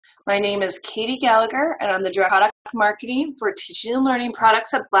My name is Katie Gallagher, and I'm the Director of Product Marketing for Teaching and Learning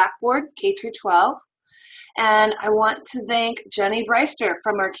Products at Blackboard K through 12. And I want to thank Jenny Breister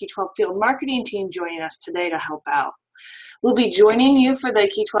from our K-12 Field Marketing team joining us today to help out. We'll be joining you for the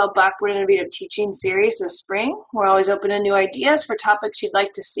K-12 Blackboard Innovative Teaching Series this spring. We're always open to new ideas for topics you'd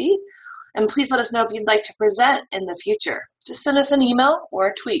like to see. And please let us know if you'd like to present in the future. Just send us an email or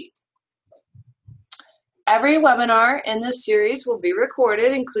a tweet. Every webinar in this series will be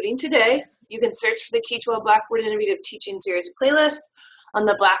recorded, including today. You can search for the K-12 Blackboard Innovative Teaching Series playlist on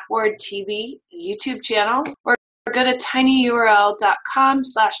the Blackboard TV YouTube channel, or go to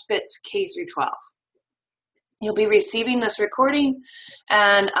tinyurl.com/bits K through 12. You'll be receiving this recording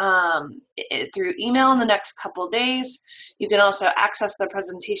and through email in the next couple days. You can also access the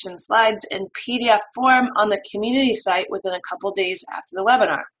presentation slides in PDF form on the community site within a couple days after the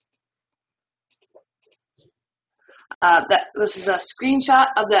webinar. This is a screenshot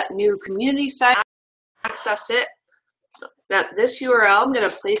of that new community site. Access it. This URL, I'm going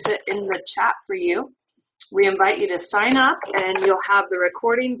to place it in the chat for you. We invite you to sign up, and you'll have the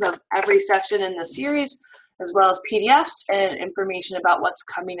recordings of every session in the series, as well as PDFs and information about what's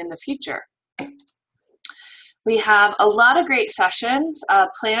coming in the future. We have a lot of great sessions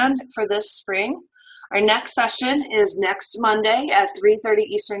planned for this spring. Our next session is next Monday at 3:30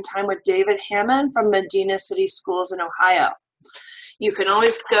 Eastern Time with David Hammond from Medina City Schools in Ohio. You can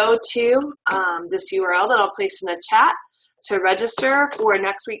always go to this URL that I'll place in the chat to register for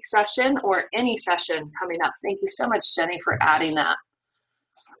next week's session or any session coming up. Thank you so much, Jenny, for adding that.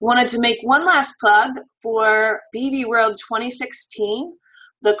 Wanted to make one last plug for BB World 2016.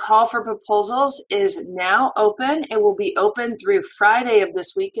 The call for proposals is now open. It will be open through Friday of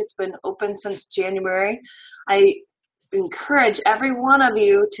this week. It's been open since January. I encourage every one of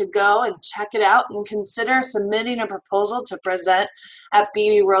you to go and check it out and consider submitting a proposal to present at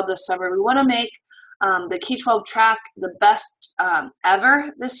BB World this summer. We want to make the K-12 track the best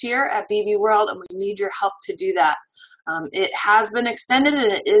ever this year at BB World, and we need your help to do that. It has been extended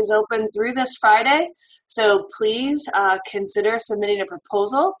and it is open through this Friday, so please consider submitting a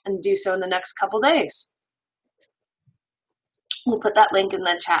proposal and do so in the next couple days. We'll put that link in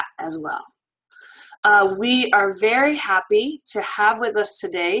the chat as well. We are very happy to have with us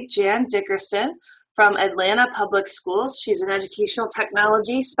today Jan Dickerson from Atlanta Public Schools. She's an educational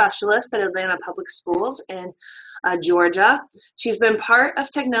technology specialist at Atlanta Public Schools in Georgia. She's been part of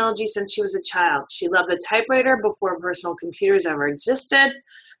technology since she was a child. She loved the typewriter before personal computers ever existed.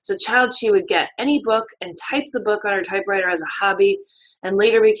 As a child, she would get any book and type the book on her typewriter as a hobby, and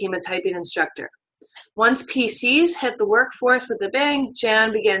later became a typing instructor. Once PCs hit the workforce with a bang,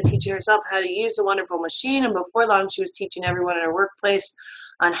 Jan began teaching herself how to use the wonderful machine, and before long, she was teaching everyone in her workplace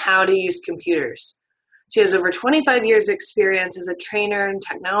on how to use computers. She has over 25 years experience as a trainer and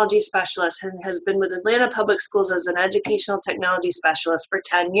technology specialist and has been with Atlanta Public Schools as an educational technology specialist for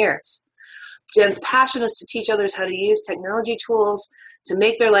 10 years. Jen's passion is to teach others how to use technology tools to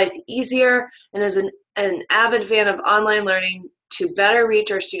make their life easier, and is an avid fan of online learning to better reach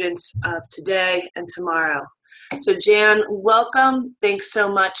our students of today and tomorrow. So Jan, welcome. Thanks so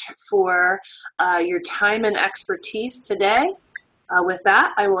much for your time and expertise today. With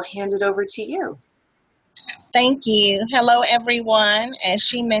that, I will hand it over to you. Thank you. Hello, everyone. As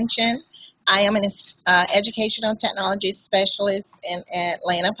she mentioned, I am an educational technology specialist in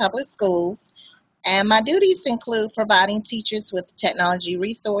Atlanta Public Schools, and my duties include providing teachers with technology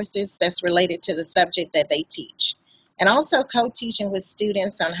resources that's related to the subject that they teach, and also co-teaching with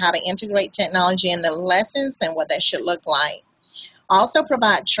students on how to integrate technology in the lessons and what that should look like. Also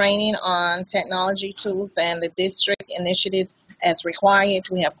provide training on technology tools and the district initiatives as required.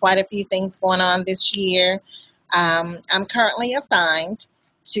 We have quite a few things going on this year. I'm currently assigned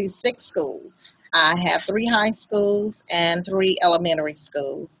to 6 schools. I have 3 high schools and 3 elementary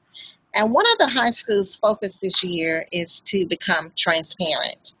schools. And one of the high schools' focus this year is to become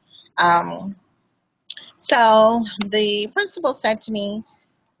transparent. So the principal said to me,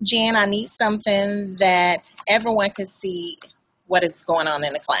 Jan, I need something that everyone can see what is going on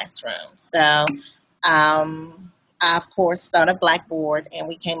in the classroom. So I, of course, thought of Blackboard, and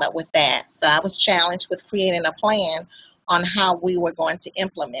we came up with that. So I was challenged with creating a plan on how we were going to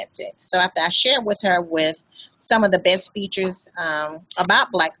implement it. So after I shared with her with some of the best features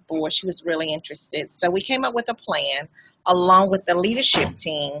about Blackboard, she was really interested. So we came up with a plan along with the leadership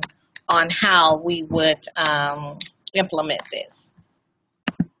team on how we would implement this.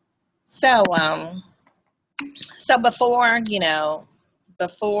 So, before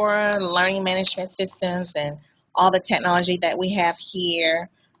learning management systems and all the technology that we have here,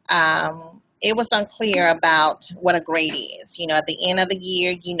 it was unclear about what a grade is. You know, at the end of the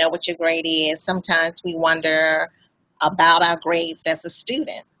year, you know what your grade is. Sometimes we wonder about our grades as a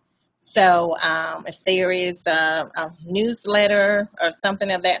student. So if there is a newsletter or something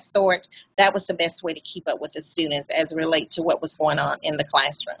of that sort, that was the best way to keep up with the students as it relates to what was going on in the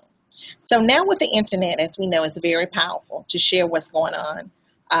classroom. So now with the internet, as we know, is very powerful to share what's going on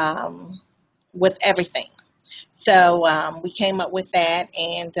with everything. So we came up with that,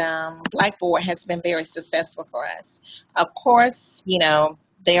 and Blackboard has been very successful for us. Of course, you know,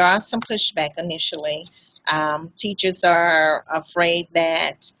 there are some pushback initially. Teachers are afraid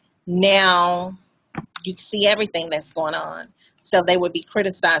that now you see everything that's going on, so they would be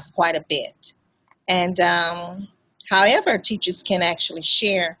criticized quite a bit. And however, teachers can actually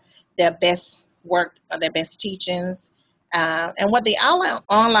share their best work or their best teachings. And what the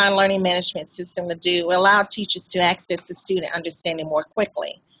online learning management system will do will allow teachers to access the student understanding more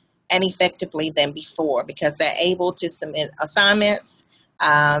quickly and effectively than before because they're able to submit assignments.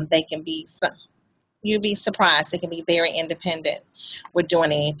 They can be, you'd be surprised, they can be very independent with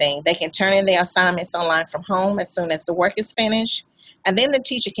doing anything. They can turn in their assignments online from home as soon as the work is finished. And then the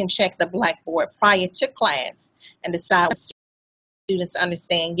teacher can check the Blackboard prior to class and decide what students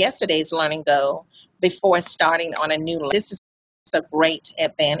understand yesterday's learning goal before starting on a new lesson. This is a great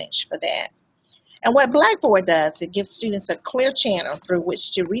advantage for that. And what Blackboard does, it gives students a clear channel through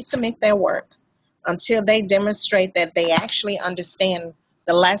which to resubmit their work until they demonstrate that they actually understand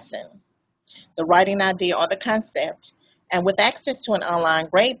the lesson, the writing idea, or the concept. And with access to an online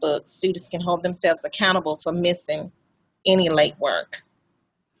gradebook, students can hold themselves accountable for missing any late work.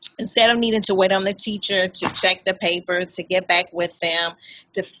 Instead of needing to wait on the teacher to check the papers, to get back with them,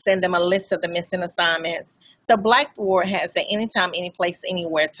 to send them a list of the missing assignments. So Blackboard has the anytime, anyplace,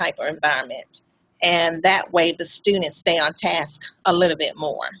 anywhere type of environment. And that way the students stay on task a little bit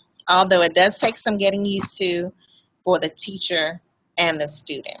more. Although it does take some getting used to for the teacher and the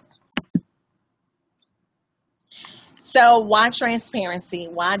student. So why transparency?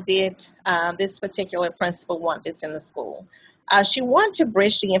 Why did this particular principal want this in the school? She wanted to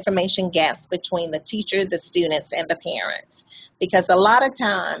bridge the information gaps between the teacher, the students, and the parents. Because a lot of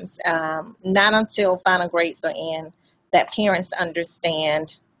times, not until final grades are in, that parents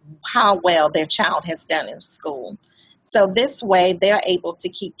understand how well their child has done in school. So this way, they're able to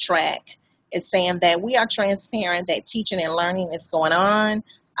keep track. It's saying that we are transparent, that teaching and learning is going on.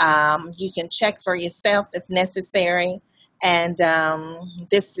 You can check for yourself if necessary. And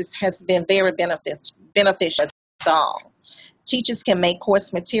has been very beneficial to all. Teachers can make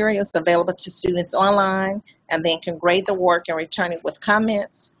course materials available to students online and then can grade the work and return it with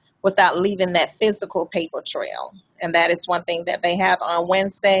comments without leaving that physical paper trail. And that is one thing that they have on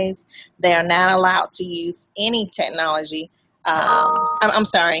Wednesdays. They are not allowed to use any technology. I'm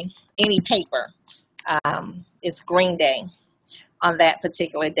sorry, any paper. It's Green Day on that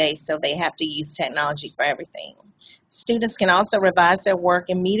particular day, so they have to use technology for everything. Students can also revise their work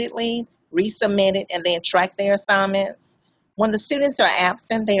immediately, resubmit it, and then track their assignments. When the students are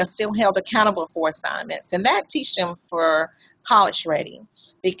absent, they are still held accountable for assignments, and that teaches them for college ready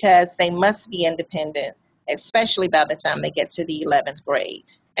because they must be independent, especially by the time they get to the 11th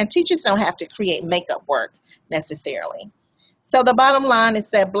grade. And teachers don't have to create makeup work necessarily. So the bottom line is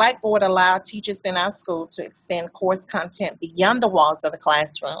that Blackboard allowed teachers in our school to extend course content beyond the walls of the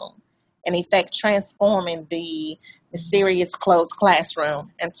classroom, in effect transforming the mysterious closed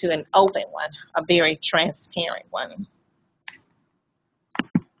classroom into an open one, a very transparent one.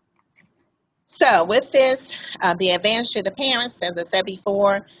 So with this, the advantage to the parents, as I said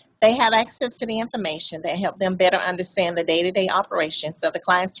before, they have access to the information that help them better understand the day-to-day operations of the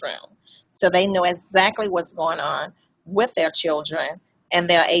classroom. So they know exactly what's going on with their children, and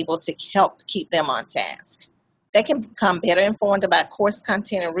they're able to help keep them on task. They can become better informed about course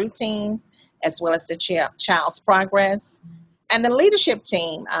content and routines, as well as the child's progress. And the leadership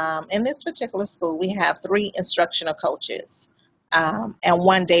team, in this particular school, we have 3 instructional coaches and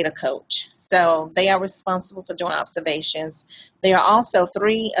 1 data coach. So they are responsible for doing observations. There are also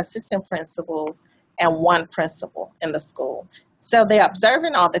 3 assistant principals and 1 principal in the school. So they're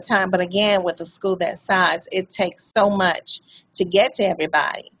observing all the time, but again, with a school that size, it takes so much to get to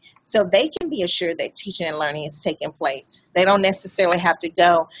everybody. So they can be assured that teaching and learning is taking place. They don't necessarily have to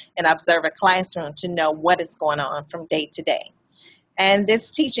go and observe a classroom to know what is going on from day to day. And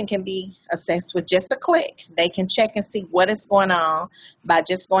this teaching can be assessed with just a click. They can check and see what is going on by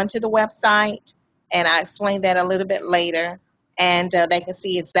just going to the website, and I explain that a little bit later, and they can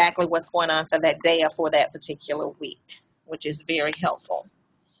see exactly what's going on for that day or for that particular week, which is very helpful.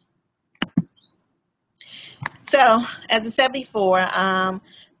 So, as I said before,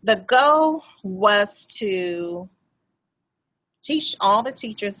 The goal was to teach all the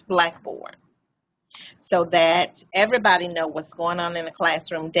teachers Blackboard so that everybody know what's going on in the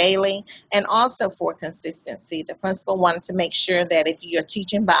classroom daily, and also for consistency. The principal wanted to make sure that if you're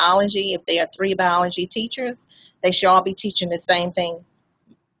teaching biology, if there are 3 biology teachers, they should all be teaching the same thing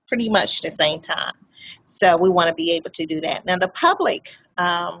pretty much the same time. So we want to be able to do that. Now, the public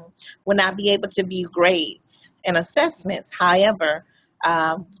will not be able to view grades and assessments. However,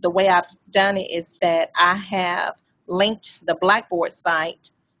 the way I've done it is that I have linked the Blackboard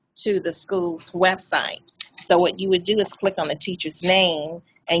site to the school's website. So what you would do is click on the teacher's name,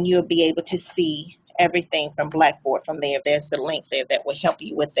 and you'll be able to see everything from Blackboard from there. There's a link there that will help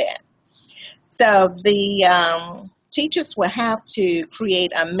you with that. So the teachers will have to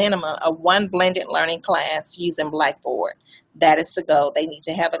create a minimum of 1 blended learning class using Blackboard. That is the goal. They need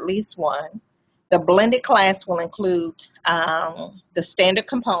to have at least 1. The blended class will include the standard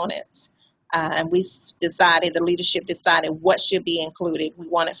components. And the leadership decided what should be included. We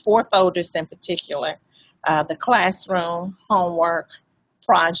wanted 4 folders in particular: the classroom, homework,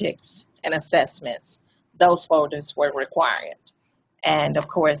 projects, and assessments. Those folders were required. And of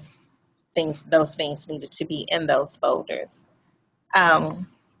course, those things needed to be in those folders. Um,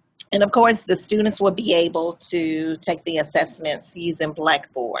 and of course, the students will be able to take the assessments using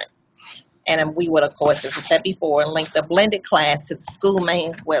Blackboard. And we would, of course, as I said before, link the blended class to the school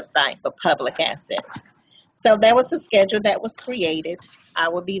main website for public access. So there was a schedule that was created. I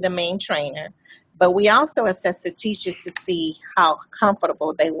would be the main trainer. But we also assessed the teachers to see how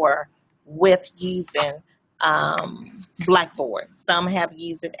comfortable they were with using Blackboard. Some have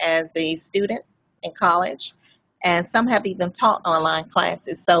used it as a student in college, and some have even taught online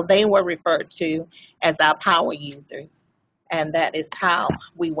classes. So they were referred to as our power users, and that is how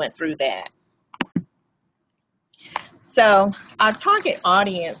we went through that. So our target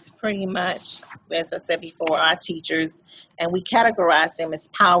audience, pretty much, as I said before, are teachers, and we categorize them as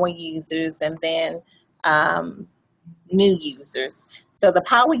power users and then new users. So the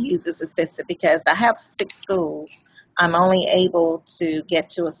power users assisted, because I have 6 schools, I'm only able to get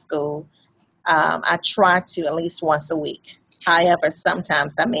to a school. I try to at least once a week. However,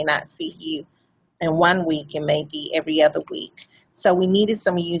 sometimes I may not see you in 1 week, and maybe every other week. So we needed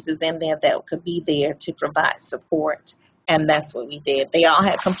some users in there that could be there to provide support, and that's what we did. They all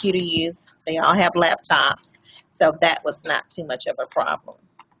had computer use. They all have laptops, so that was not too much of a problem.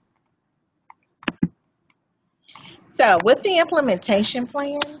 So with the implementation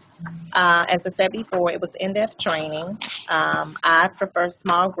plan, as I said before, it was in-depth training. I prefer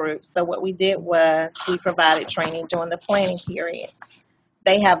small groups, so what we did was we provided training during the planning period.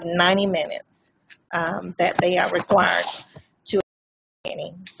 They have 90 minutes that they are required to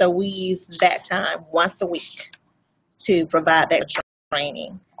training. So we use that time once a week to provide that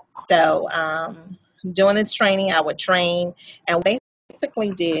training. So during this training, I would train, and what I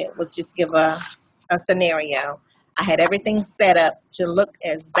basically did was just give a scenario. I had everything set up to look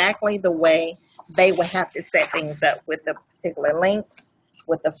exactly the way they would have to set things up, with the particular links,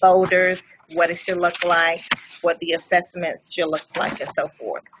 with the folders, what it should look like, what the assessments should look like, and so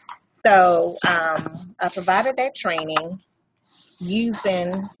forth. So I provided that training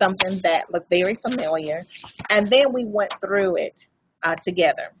using something that looked very familiar, and then we went through it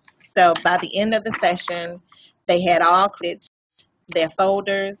together. So by the end of the session, they had all created their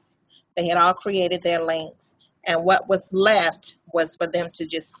folders, they had all created their links, and what was left was for them to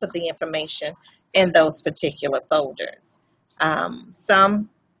just put the information in those particular folders. Some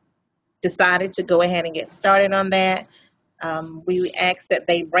decided to go ahead and get started on that. We asked that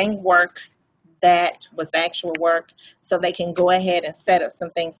they bring work that was actual work, so they can go ahead and set up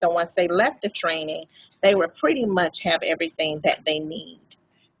some things. So once they left the training, they would pretty much have everything that they need.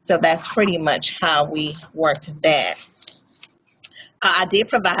 So that's pretty much how we worked that. I did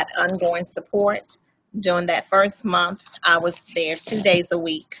provide ongoing support. During that first month, I was there 2 days a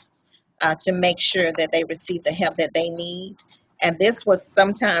week to make sure that they receive the help that they need. And this was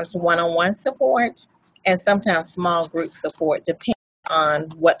sometimes one-on-one support and sometimes small group support, depending on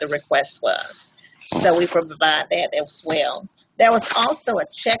what the request was. So we provide that as well. There was also a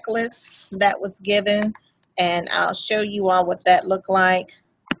checklist that was given, and I'll show you all what that looked like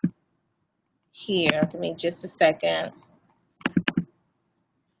here. Give me just a second.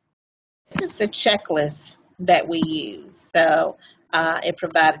 This is the checklist that we use. So it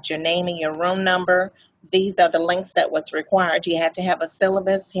provided your name and your room number. These are the links that was required. You had to have a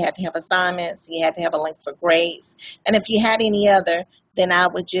syllabus, you had to have assignments, you had to have a link for grades. And if you had any other, then I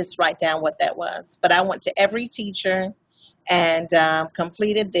would just write down what that was. But I went to every teacher and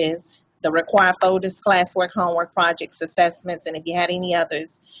completed this. the required folders, classwork, homework, projects, assessments, and if you had any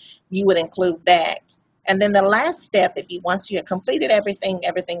others, you would include that. And then the last step, if you once you had completed everything,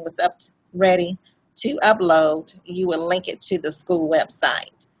 everything was ready to upload, you would link it to the school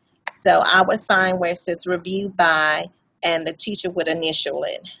website. So I would sign where it says review by, and the teacher would initial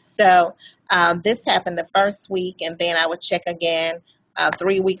it. So this happened the first week, and then I would check again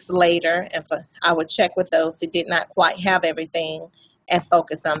 3 weeks later, and I would check with those who did not quite have everything and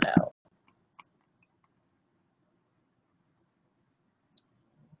focus on those.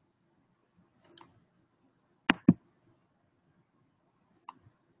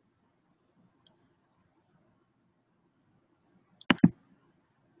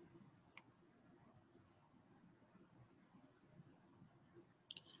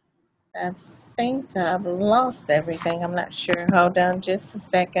 I think I've lost everything. I'm not sure. Hold on just a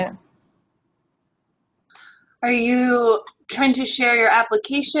second. Are you trying to share your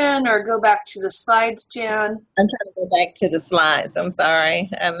application or go back to the slides, Jan? I'm trying to go back to the slides. I'm sorry.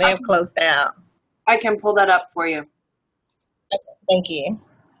 I may have closed out. I can pull that up for you. Thank you.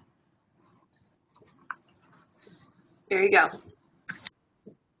 Here you go.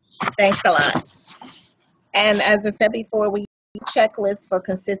 Thanks a lot. And as I said before, we checklist for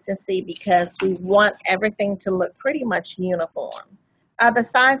consistency because we want everything to look pretty much uniform. The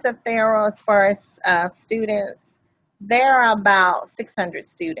size of Thero, as far as students, there are about 600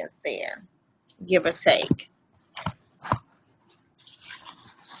 students there, give or take.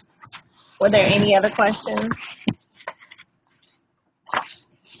 Were there any other questions?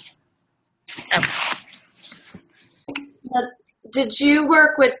 Did you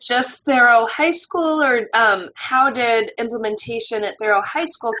work with just Thero High School, or how did implementation at Thero High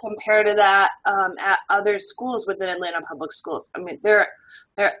School compare to that at other schools within Atlanta Public Schools? I mean,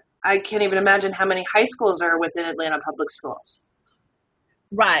 I can't even imagine how many high schools are within Atlanta Public Schools.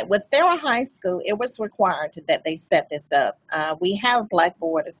 Right. With Thero High School, it was required that they set this up. We have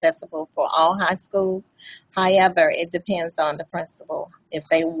Blackboard accessible for all high schools. However, it depends on the principal if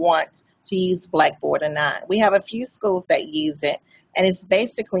they want to use Blackboard or not. We have a few schools that use it, and it's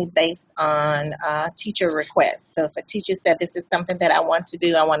basically based on teacher requests. So if a teacher said, this is something that I want to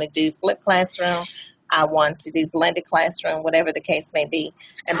do flipped classroom, I want to do blended classroom, whatever the case may be.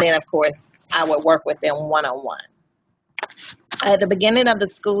 And then, of course, I would work with them one-on-one. At the beginning of the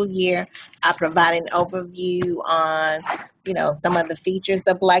school year, I provide an overview on, some of the features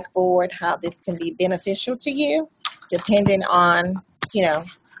of Blackboard, how this can be beneficial to you, depending on,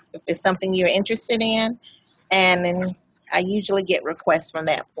 if it's something you're interested in. And then I usually get requests from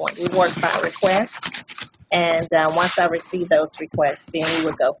that point. We work by request. And once I receive those requests, then we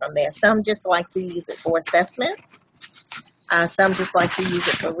would go from there. Some just like to use it for assessments. Some just like to use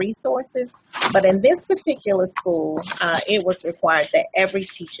it for resources. But in this particular school, it was required that every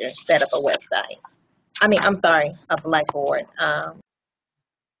teacher set up a website. A Blackboard.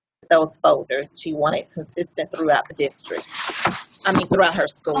 Those folders, she wanted consistent throughout the district. Throughout her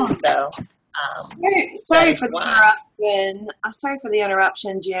school. So, sorry for the interruption. Sorry for the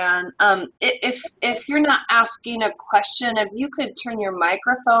interruption, Jan. If you're not asking a question, if you could turn your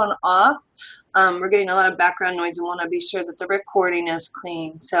microphone off. We're getting a lot of background noise and want to be sure that the recording is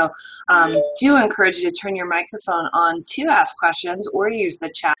clean. So do encourage you to turn your microphone on to ask questions or to use the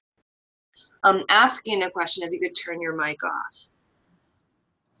chat. Asking a question, if you could turn your mic off.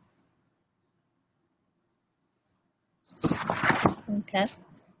 Okay.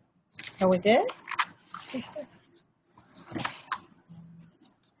 Are we good?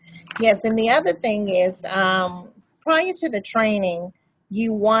 Yes, and the other thing is, prior to the training,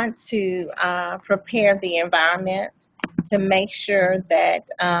 you want to prepare the environment to make sure that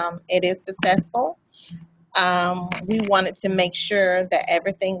it is successful. We wanted to make sure that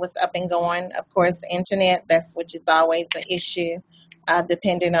everything was up and going. Of course, internet, which is always an issue,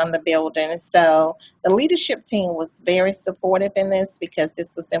 depending on the building. So the leadership team was very supportive in this because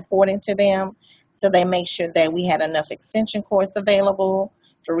this was important to them. So they made sure that we had enough extension cords available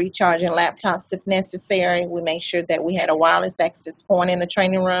for recharging laptops if necessary. We made sure that we had a wireless access point in the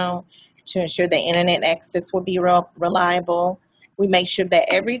training room to ensure that internet access would be reliable. We made sure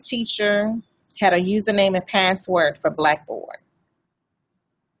that every teacher had a username and password for Blackboard.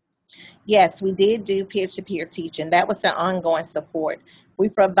 Yes, we did do peer-to-peer teaching. That was the ongoing support. I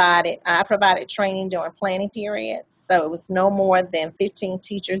provided training during planning periods, so it was no more than 15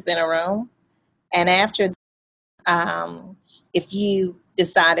 teachers in a room. And after, if you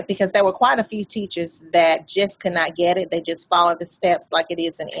decided, because there were quite a few teachers that just could not get it, they just follow the steps like it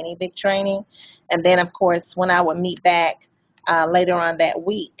is in any big training. And then, of course, when I would meet back later on that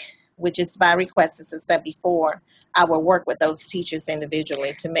week, which is by request, as I said before, I would work with those teachers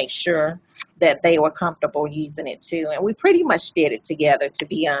individually to make sure that they were comfortable using it too. And we pretty much did it together, to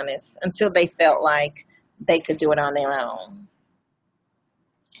be honest, until they felt like they could do it on their own.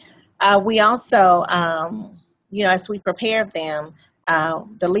 We also, as we prepared them,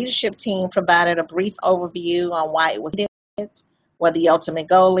 the leadership team provided a brief overview on why it was needed, what the ultimate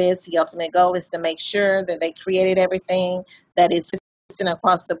goal is. The ultimate goal is to make sure that they created everything that is consistent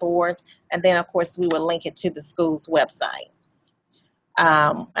across the board. And then, of course, we would link it to the school's website.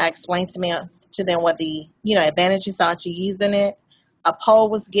 I explained to them what the advantages are to using it. A poll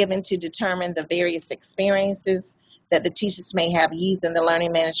was given to determine the various experiences that the teachers may have using the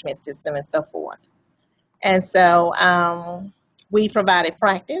learning management system and so forth. And so we provided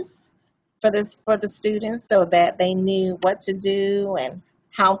practice for the students so that they knew what to do and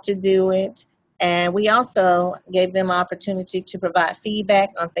how to do it. And we also gave them opportunity to provide feedback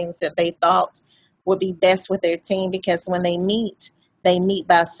on things that they thought would be best with their team, because when they meet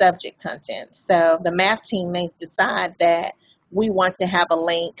by subject content. So the math team may decide that we want to have a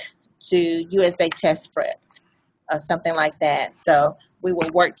link to USA Test Prep or something like that. So we will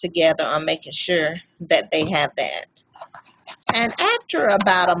work together on making sure that they have that. And after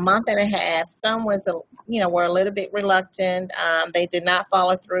about a month and a half, some were a little bit reluctant. They did not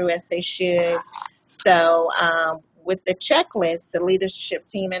follow through as they should. So with the checklist, the leadership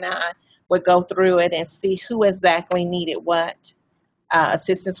team and I would go through it and see who exactly needed what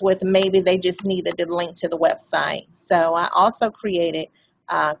assistance with. Maybe they just needed a link to the website. So I also created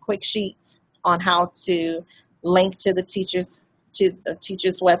quick sheets on how to link to the teacher's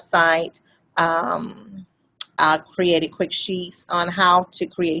website. I created quick sheets on how to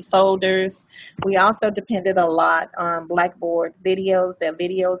create folders. We also depended a lot on Blackboard videos. Their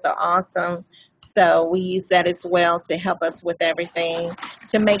videos are awesome. So we use that as well to help us with everything,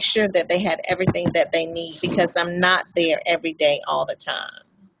 to make sure that they had everything that they need, because I'm not there every day all the time.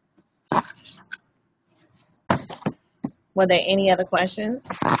 Were there any other questions?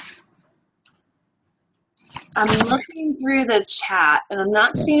 I'm looking through the chat, and I'm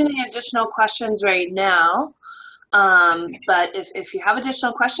not seeing any additional questions right now. But if you have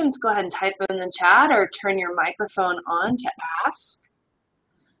additional questions, go ahead and type in the chat or turn your microphone on to ask.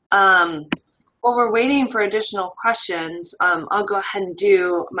 While we're waiting for additional questions, I'll go ahead and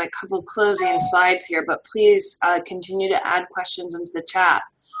do my couple closing slides here, but please continue to add questions into the chat.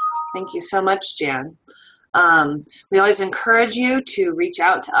 Thank you so much, Jan. We always encourage you to reach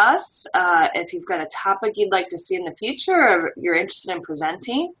out to us if you've got a topic you'd like to see in the future or you're interested in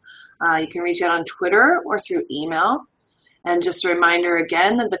presenting. You can reach out on Twitter or through email. And just a reminder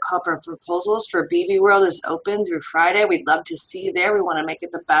again that the call for proposals for BB World is open through Friday. We'd love to see you there. We want to make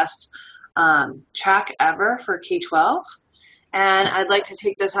it the best track ever for K-12. And I'd like to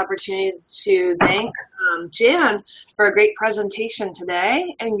take this opportunity to thank Jan for a great presentation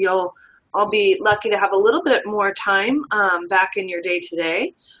today. And I'll be lucky to have a little bit more time back in your day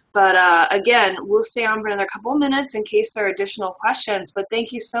today. But again, we'll stay on for another couple of minutes in case there are additional questions. But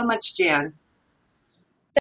thank you so much, Jan.